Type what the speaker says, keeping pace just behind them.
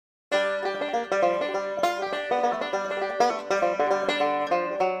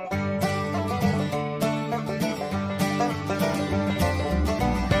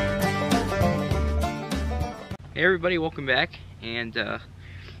Hey everybody, welcome back. And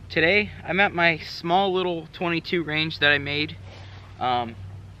today I'm at my small little 22 range that I made. I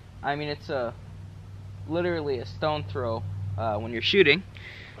mean, it's literally a stone throw when you're shooting.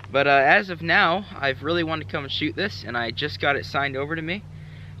 But as of now, I've really wanted to come and shoot this, and I just got it signed over to me.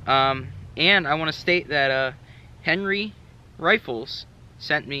 And I want to state that Henry Rifles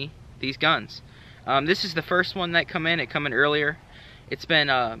sent me these guns. This is the first one that come in. It come in earlier. It's been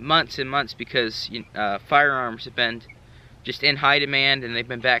months and months because firearms have been just in high demand and they've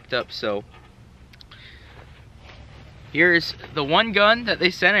been backed up. So here's the one gun that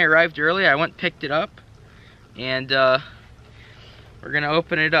they sent. I arrived early. I went and picked it up, and we're gonna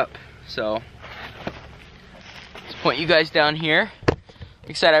open it up. So let's point you guys down here. Like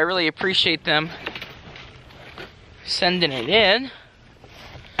I said, I really appreciate them sending it in,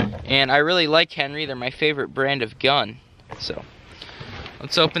 and I really like Henry. They're my favorite brand of gun. So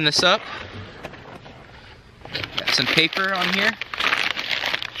let's open this up. Got some paper on here.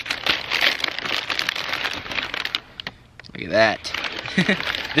 Look at that.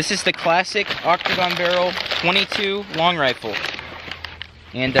 This is the classic octagon barrel 22 long rifle.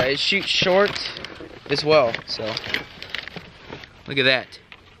 And it shoots short as well. So look at that.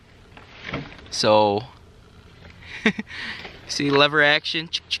 So see lever action.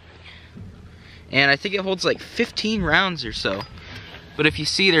 And I think it holds like 15 rounds or so. But if you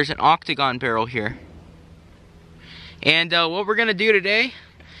see, there's an octagon barrel here. And what we're gonna do today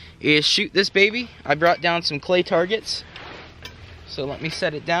is shoot this baby. I brought down some clay targets. So let me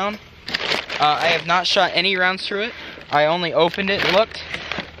set it down. I have not shot any rounds through it. I only opened it and looked.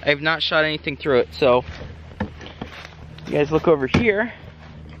 I have not shot anything through it. So you guys look over here.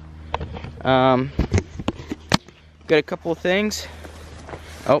 Got a couple of things.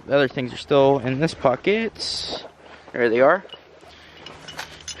 Oh, the other things are still in this pocket. There they are.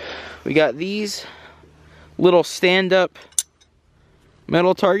 We got these little stand-up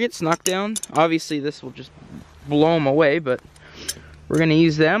metal targets knocked down. Obviously this will just blow them away, but we're gonna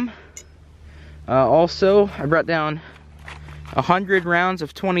use them. Also, I brought down 100 rounds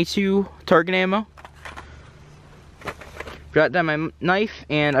of 22 target ammo. Brought down my knife,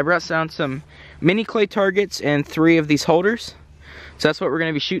 and I brought down some mini clay targets and 3 of these holders. So that's what we're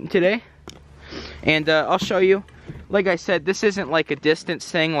gonna be shooting today. And I'll show you. Like I said, this isn't like a distance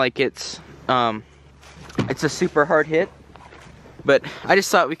thing, like it's a super hard hit. But I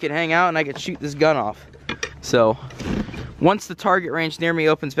just thought we could hang out and I could shoot this gun off. So once the target range near me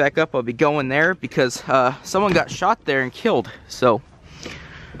opens back up, I'll be going there because someone got shot there and killed. So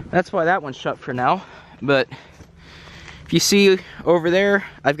that's why that one's shut for now. But if you see over there,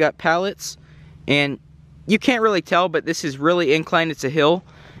 I've got pallets, and you can't really tell, but this is really inclined. It's a hill,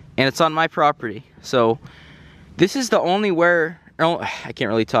 and it's on my property. So this is the only I can't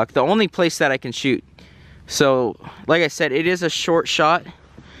really talk. The only place that I can shoot. So like I said, it is a short shot.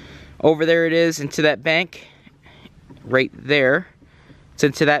 Over there it is into that bank. Right there. It's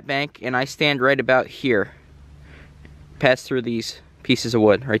into that bank, and I stand right about here. Pass through these pieces of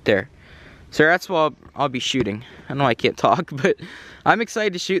wood right there. So that's what I'll be shooting. I know I can't talk, but I'm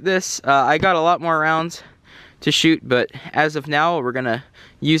excited to shoot this. I got a lot more rounds to shoot, but as of now, we're gonna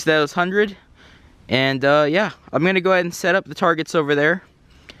use those 100. And yeah, I'm gonna go ahead and set up the targets over there.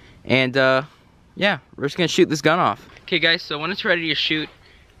 And yeah, we're just gonna shoot this gun off. Okay guys, so when it's ready to shoot,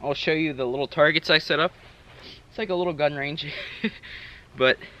 I'll show you the little targets I set up. It's like a little gun range.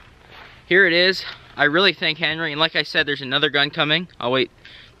 But here it is. I really thank Henry, and like I said, there's another gun coming. I'll wait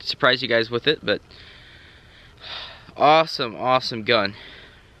to surprise you guys with it, but awesome, awesome gun.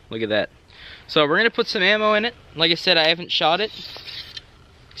 Look at that. So we're gonna put some ammo in it. Like I said, I haven't shot it.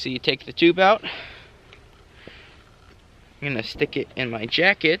 So you take the tube out. I'm gonna stick it in my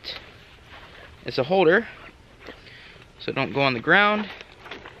jacket as a holder so it don't go on the ground.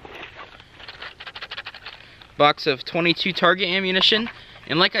 Box of 22 target ammunition,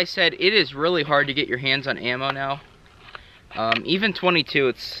 and like I said, it is really hard to get your hands on ammo now. Even 22,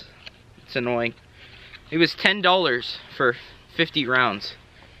 it's annoying. It was $10 for 50 rounds.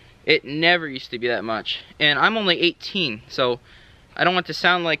 It never used to be that much, and I'm only 18, so I don't want to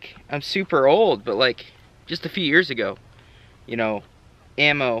sound like I'm super old, but like just a few years ago, you know,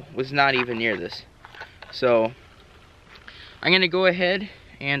 ammo was not even near this. So I'm gonna go ahead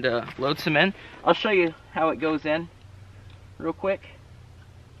and load some in. I'll show you how it goes in real quick.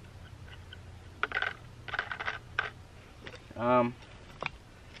 Oh,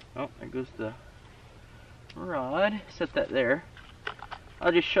 there goes the rod. Set that there.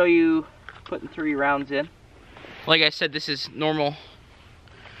 I'll just show you putting 3 rounds in. Like I said, this is normal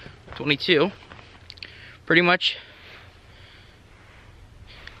 22. Pretty much,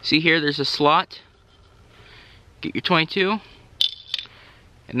 see here, there's a slot get your 22,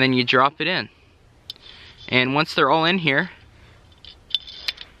 and then you drop it in. And once they're all in here,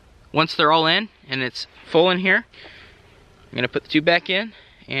 once they're all in and it's full in here, I'm gonna put the 2 back in,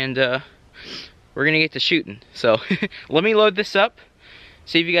 and we're gonna get to shooting. So let me load this up,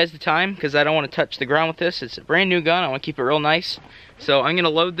 save you guys the time, because I don't want to touch the ground with this. It's a brand new gun. I want to keep it real nice. So I'm gonna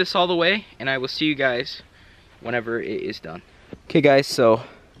load this all the way, and I will see you guys whenever it is done. Okay guys, so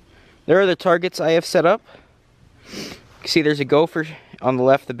there are the targets I have set up. You can see there's a gopher on the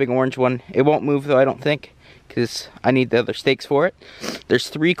left, the big orange one. It won't move though, I don't think, because I need the other stakes for it. There's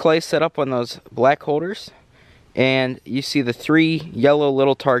 3 clays set up on those black holders, and you see the 3 yellow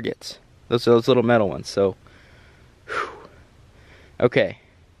little targets. Those are those little metal ones. So, whew. Okay,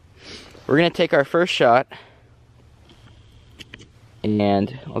 we're gonna take our first shot,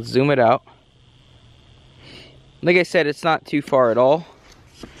 and let's zoom it out. Like I said, it's not too far at all,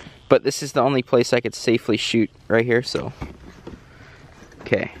 but this is the only place I could safely shoot right here. So,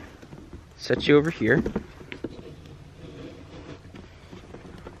 okay, set you over here.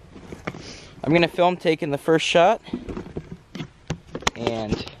 I'm gonna film taking the first shot,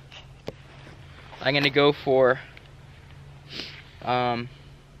 and I'm gonna go for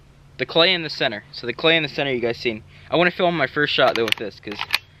the clay in the center. So the clay in the center you guys seen. I want to film my first shot though with this, because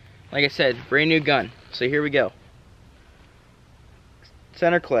like I said, brand new gun. So here we go.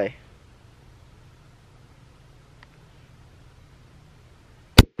 Center clay.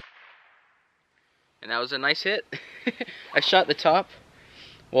 And that was a nice hit. I shot the top,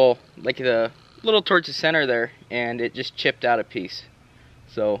 well, like the little towards the center there, and it just chipped out a piece.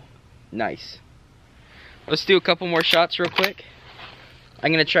 So, nice. Let's do a couple more shots real quick.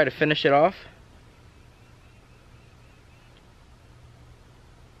 I'm gonna try to finish it off.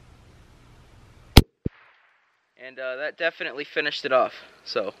 And that definitely finished it off.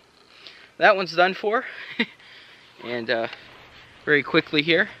 So, that one's done for. And very quickly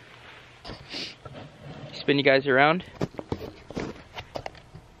here, spin you guys around.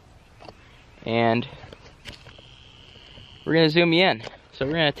 And we're gonna zoom you in. So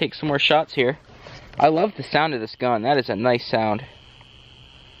we're gonna take some more shots here. I love the sound of this gun. That is a nice sound.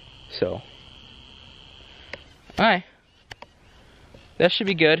 So, alright, that should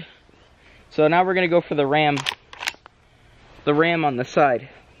be good. So now we're gonna go for the ram on the side,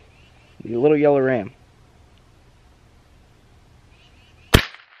 the little yellow ram.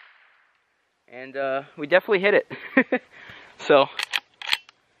 And we definitely hit it. So,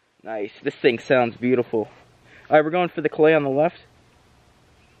 nice. This thing sounds beautiful. Alright, we're going for the clay on the left.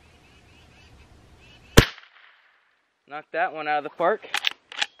 Knock that one out of the park.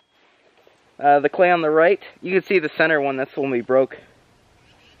 The clay on the right. You can see the center one, that's the one we broke.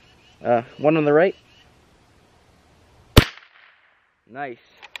 One on the right. Nice.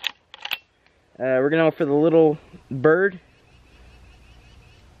 We're going to go for the little bird.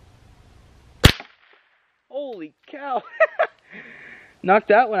 Holy cow. Knocked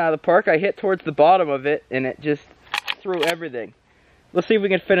that one out of the park. I hit towards the bottom of it, and it just threw everything. Let's see if we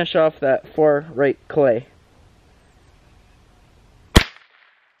can finish off that far right clay.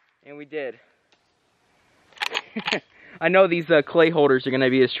 And we did. I know these clay holders are going to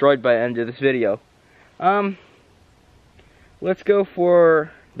be destroyed by the end of this video. Let's go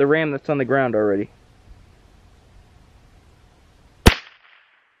for the ram that's on the ground already.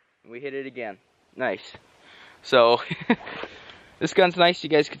 We hit it again. Nice. So, this gun's nice. You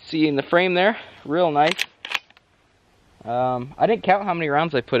guys can see in the frame there. Real nice. I didn't count how many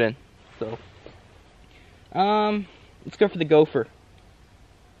rounds I put in. So, let's go for the gopher.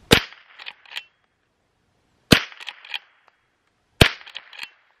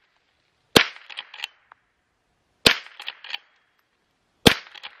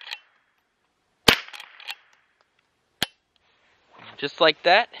 Just like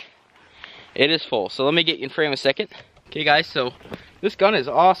that, it is full. So let me get you in frame a second. Okay guys, so this gun is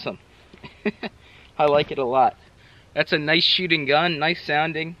awesome. I like it a lot. That's a nice shooting gun, nice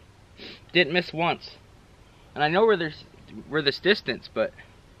sounding. Didn't miss once. And I know we're this distance, but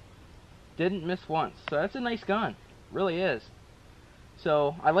didn't miss once. So that's a nice gun, really is.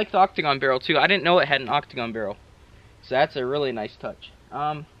 So I like the octagon barrel too. I didn't know it had an octagon barrel. So that's a really nice touch.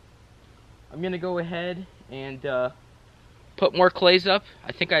 I'm gonna go ahead and put more clays up.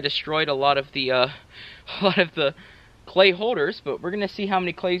 I think I destroyed a lot of the clay holders, but we're gonna see how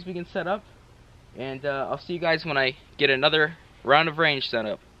many clays we can set up, and I'll see you guys when I get another round of range set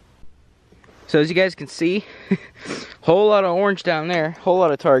up. So as you guys can see, whole lot of orange down there, whole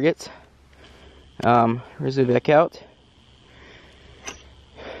lot of targets. Where's it back out?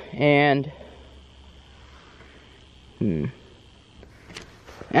 And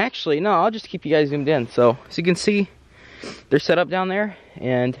Actually, no, I'll just keep you guys zoomed in. So, as you can see, they're set up down there,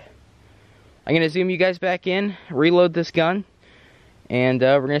 and I'm going to zoom you guys back in, reload this gun, and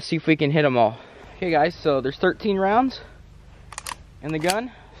we're going to see if we can hit them all. Okay guys, so there's 13 rounds in the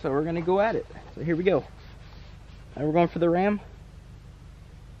gun, so we're going to go at it. So here we go. Now we're going for the ram.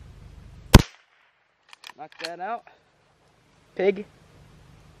 Knock that out. Pig.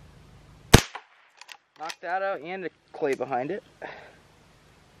 Knock that out, and the clay behind it.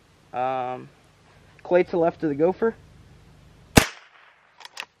 Clay to the left of the gopher.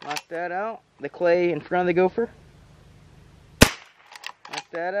 Knock that out. The clay in front of the gopher. Knock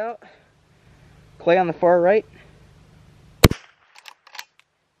that out. Clay on the far right.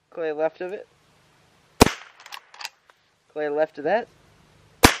 Clay left of it. Clay left of that.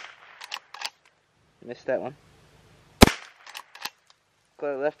 Missed that one.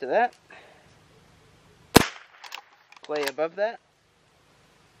 Clay left of that. Clay above that.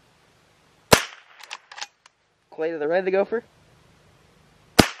 Clay to the right of the gopher.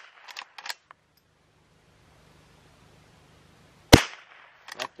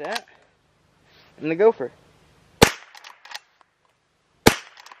 Like that. And the gopher.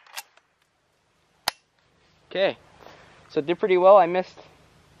 Okay. So it did pretty well. I missed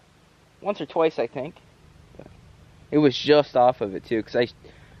once or twice, I think. But it was just off of it too, because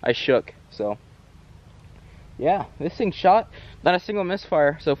I shook. So yeah, this thing shot not a single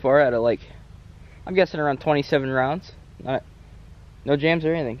misfire so far out of, like, I'm guessing around 27 rounds. No jams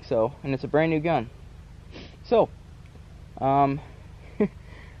or anything. So, and it's a brand new gun. So, I'm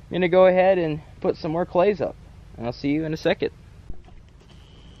gonna go ahead and put some more clays up, and I'll see you in a second.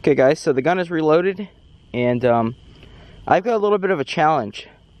 Okay guys, so the gun is reloaded, and I've got a little bit of a challenge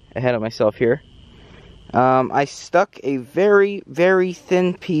ahead of myself here. I stuck a very, very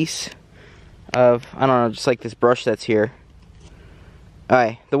thin piece of, I don't know, just like this brush that's here.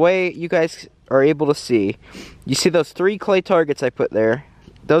 Alright, the way you guys are able to see, you see those 3 clay targets I put there?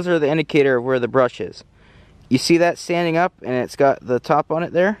 Those are the indicator of where the brush is. You see that standing up, and it's got the top on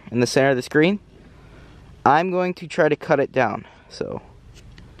it there in the center of the screen? I'm going to try to cut it down. So,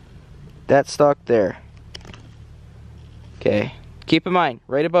 that's stuck there. Okay, keep in mind,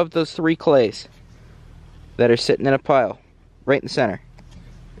 right above those 3 clays that are sitting in a pile, right in the center.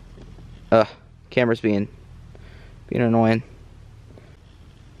 Camera's being annoying.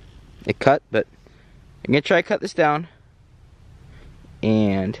 It cut, but I'm gonna try to cut this down,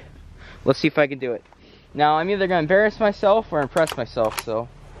 and let's see if I can do it. Now, I'm either gonna embarrass myself or impress myself, so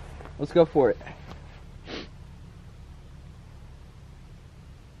let's go for it.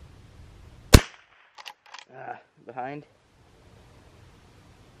 Behind.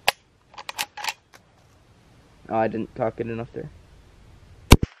 Oh, I didn't cock it enough there.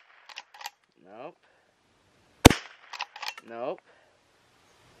 Nope. Nope.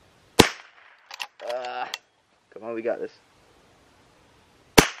 Come on, we got this.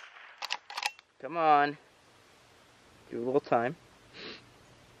 Come on. Give it a little time.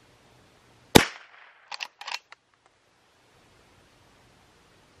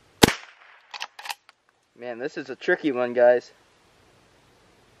 Man, this is a tricky one, guys.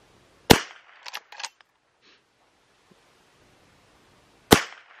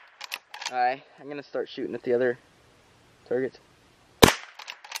 Alright, I'm gonna start shooting at the other targets. Hit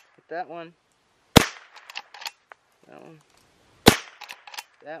that one. That one.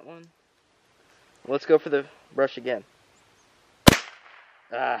 That one. Let's go for the brush again.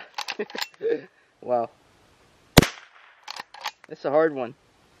 Wow. It's a hard one.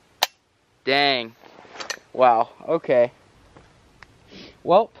 Dang. Wow, okay.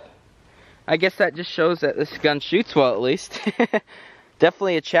 Well, I guess that just shows that this gun shoots well, at least.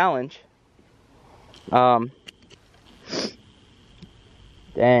 Definitely a challenge. Dang.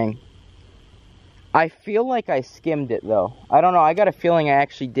 I feel like I skimmed it, though. I don't know, I got a feeling I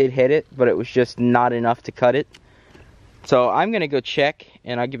actually did hit it, but it was just not enough to cut it. So I'm gonna go check,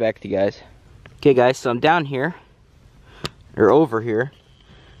 and I'll get back to you guys. Okay guys, so I'm down here, or over here,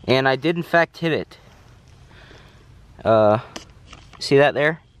 and I did in fact hit it. See that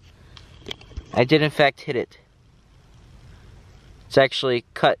there? I did in fact hit it. It's actually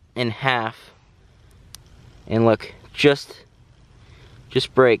cut in half. And look, just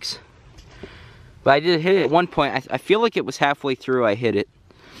breaks. But I did hit it at one point. I feel like it was halfway through I hit it,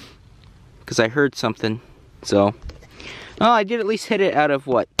 because I heard something. So, oh, I did at least hit it out of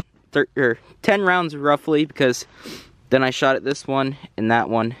what, 10 rounds roughly, because then I shot at this one and that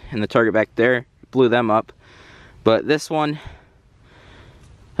one and the target back there, blew them up. But this one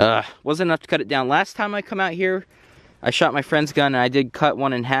wasn't enough to cut it down. Last time I come out here, I shot my friend's gun and I did cut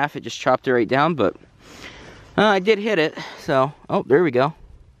one in half. It just chopped it right down, but I did hit it. So, oh, there we go.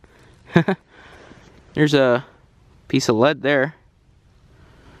 There's a piece of lead there.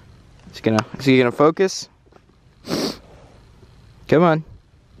 Is he gonna focus? Come on.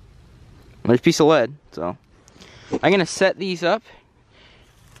 There's a piece of lead. So I'm gonna set these up.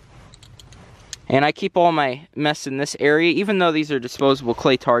 And I keep all my mess in this area, even though these are disposable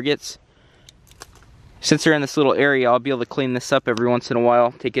clay targets. Since they're in this little area, I'll be able to clean this up every once in a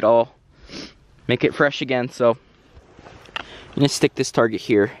while, take it all, make it fresh again. So I'm gonna stick this target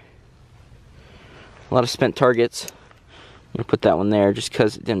here. A lot of spent targets. I'm gonna put that one there just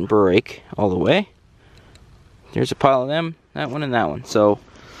because it didn't break all the way. There's a pile of them, that one and that one. So,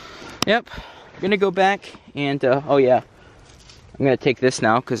 yep, I'm gonna go back and, oh yeah. I'm gonna take this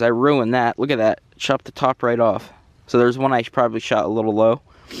now because I ruined that. Look at that, chopped the top right off. So there's one I probably shot a little low.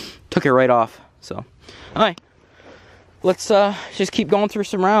 Took it right off, so. All right, let's just keep going through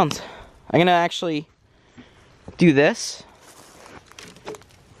some rounds. I'm gonna actually do this.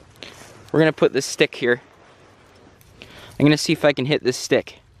 We're gonna put this stick here. I'm gonna see if I can hit this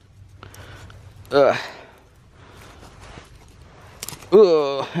stick. Ugh,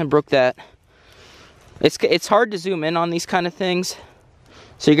 I broke that. It's hard to zoom in on these kind of things,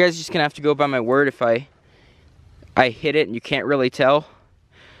 so you guys are just gonna have to go by my word if I hit it and you can't really tell.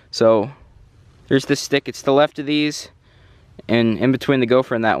 So there's this stick. It's to the left of these, and in between the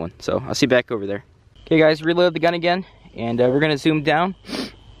gopher and that one. So I'll see you back over there. Okay, guys, reload the gun again, and we're gonna zoom down.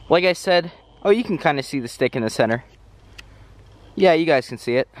 Like I said, oh, you can kind of see the stick in the center. Yeah, you guys can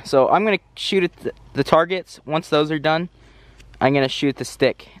see it. So I'm gonna shoot at the targets. Once those are done, I'm gonna shoot the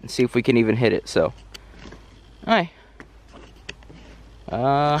stick and see if we can even hit it. So. Alright.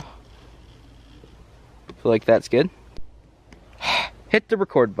 Feel like that's good. Hit the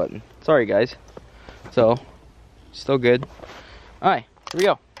record button. Sorry, guys. So, still good. Alright, here we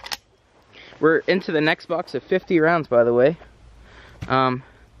go. We're into the next box of 50 rounds, by the way.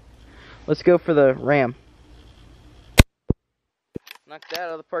 Let's go for the ram. Knock that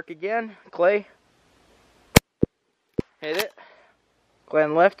out of the park again. Clay. Hit it. Clay on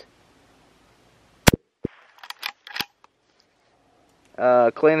the left.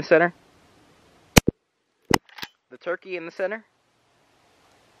 Clay in the center. The turkey in the center.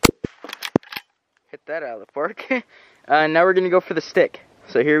 Hit that out of the park. Now we're going to go for the stick.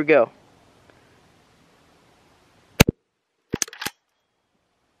 So here we go.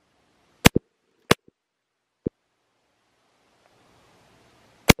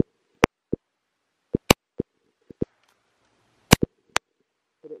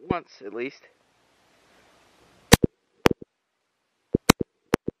 Hit it once at least.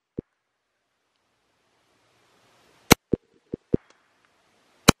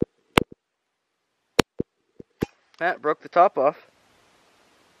 That broke the top off.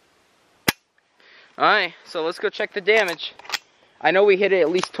 Alright, so let's go check the damage. I know we hit it at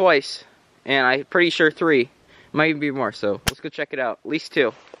least twice, and I'm pretty sure 3. Might even be more, so let's go check it out. At least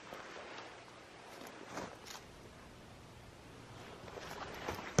 2.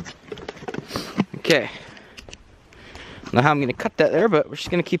 Okay. I don't know how I'm going to cut that there, but we're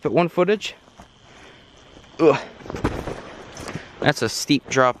just going to keep it one footage. Ugh. That's a steep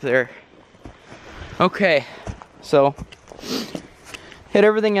drop there. Okay. So, hit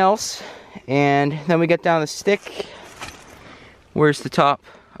everything else, and then we get down the stick. Where's the top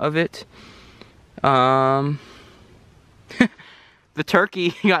of it? The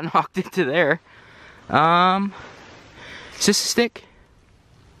turkey got knocked into there. Is this a stick?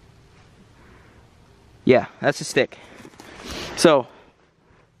 Yeah, that's a stick. So,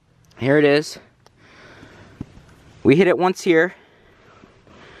 here it is. We hit it once here.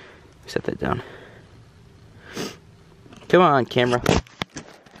 Set that down. Come on, camera.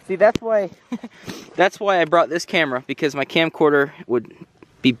 See, that's why I brought this camera, because my camcorder would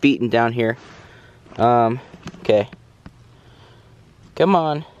be beaten down here. Okay. Come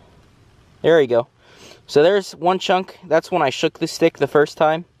on. There we go. So there's one chunk. That's when I shook the stick the first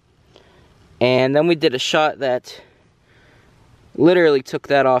time. And then we did a shot that literally took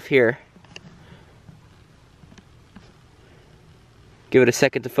that off here. Give it a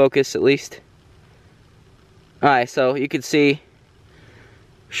second to focus at least. Alright, so you can see,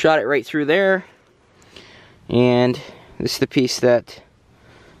 shot it right through there, and this is the piece that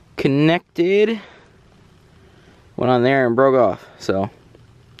connected, went on there and broke off. So,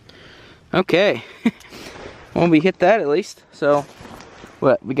 okay, well, we hit that at least. So,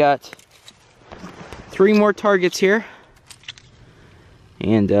 what, we got 3 more targets here,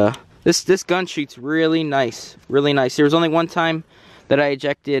 and this gun shoots really nice, really nice. There was only one time that I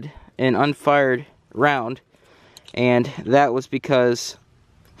ejected an unfired round, and that was because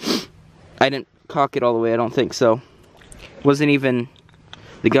I didn't cock it all the way, I don't think so. Wasn't even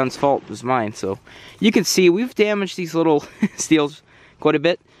the gun's fault, it was mine. So you can see we've damaged these little steels quite a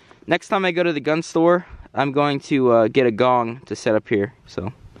bit. Next time I go to the gun store, I'm going to get a gong to set up here.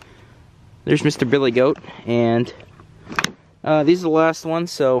 So there's Mr. Billy Goat, and these are the last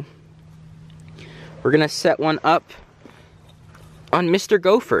ones, so we're gonna set one up on Mr.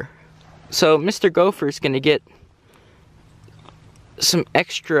 Gopher. So Mr. Gopher is gonna get some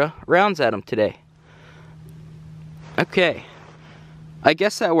extra rounds at him today. Okay, I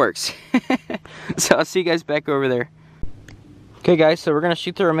guess that works. So I'll see you guys back over there. Okay guys, so we're gonna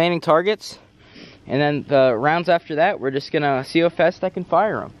shoot the remaining targets, and then the rounds after that, we're just gonna see how fast I can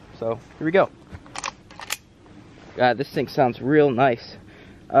fire them. So here we go. God, this thing sounds real nice.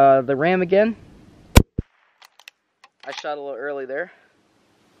 The ram again. I shot a little early there.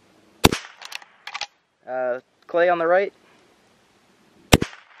 Clay on the right.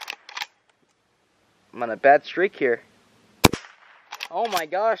 I'm on a bad streak here. Oh my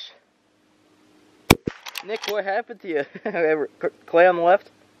gosh. Nick, what happened to you? Clay on the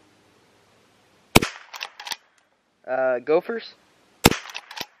left. Gophers.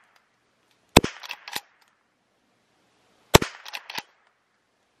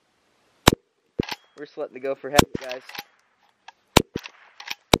 We're just letting the gopher have it, guys.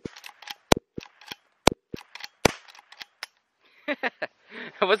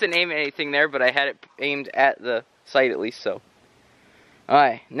 I wasn't aiming anything there, but I had it aimed at the sight at least, so.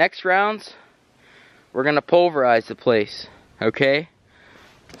 Alright, next rounds, we're going to pulverize the place, okay?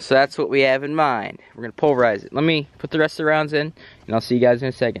 So that's what we have in mind. We're going to pulverize it. Let me put the rest of the rounds in, and I'll see you guys in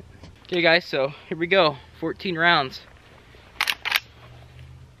a second. Okay guys, so here we go, 14 rounds.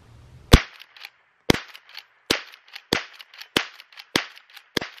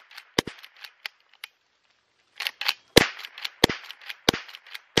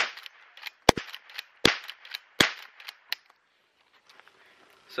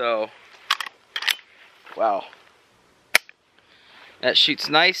 So, wow, that shoots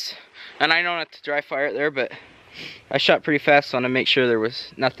nice, and I know not to dry fire it there, but I shot pretty fast, so I want to make sure there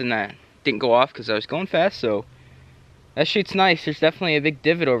was nothing that didn't go off because I was going fast. So that shoots nice. There's definitely a big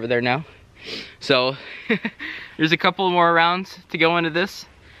divot over there now. So there's a couple more rounds to go into this,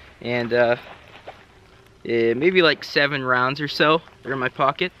 and maybe like 7 rounds or so are in my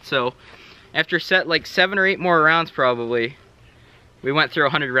pocket. So after set like 7 or 8 more rounds probably, we went through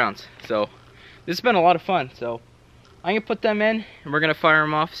 100 rounds. So this has been a lot of fun. So I'm gonna put them in and we're gonna fire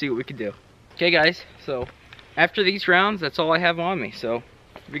them off, see what we can do. Okay guys, so after these rounds, that's all I have on me. So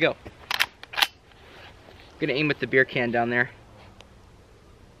here we go. Gonna aim with the beer can down there.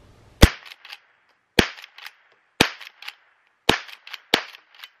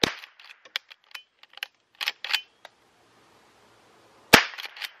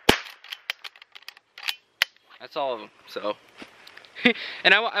 That's all of them. So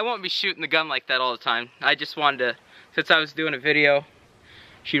and I won't be shooting the gun like that all the time. I just wanted to, since I was doing a video,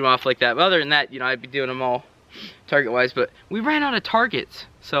 shoot them off like that. But other than that, you know, I'd be doing them all target wise. But we ran out of targets,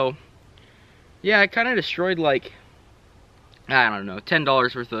 so yeah, I kind of destroyed like, I don't know,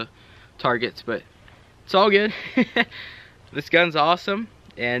 $10 worth of targets, but it's all good. This gun's awesome,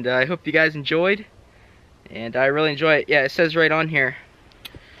 and I hope you guys enjoyed, and I really enjoy it. Yeah, it says right on here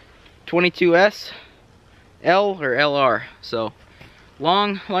 22S L or LR, so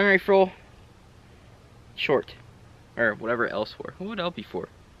long rifle, short, or whatever L's for. What would L be for?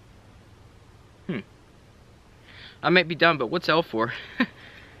 I might be dumb, but what's L for?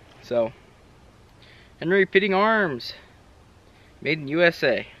 So, Henry Repeating Arms, made in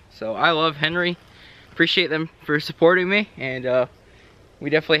USA. So I love Henry, appreciate them for supporting me, and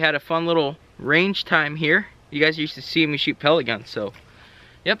we definitely had a fun little range time here. You guys used to see me shoot pellet guns, so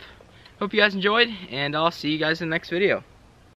yep. Hope you guys enjoyed, and I'll see you guys in the next video.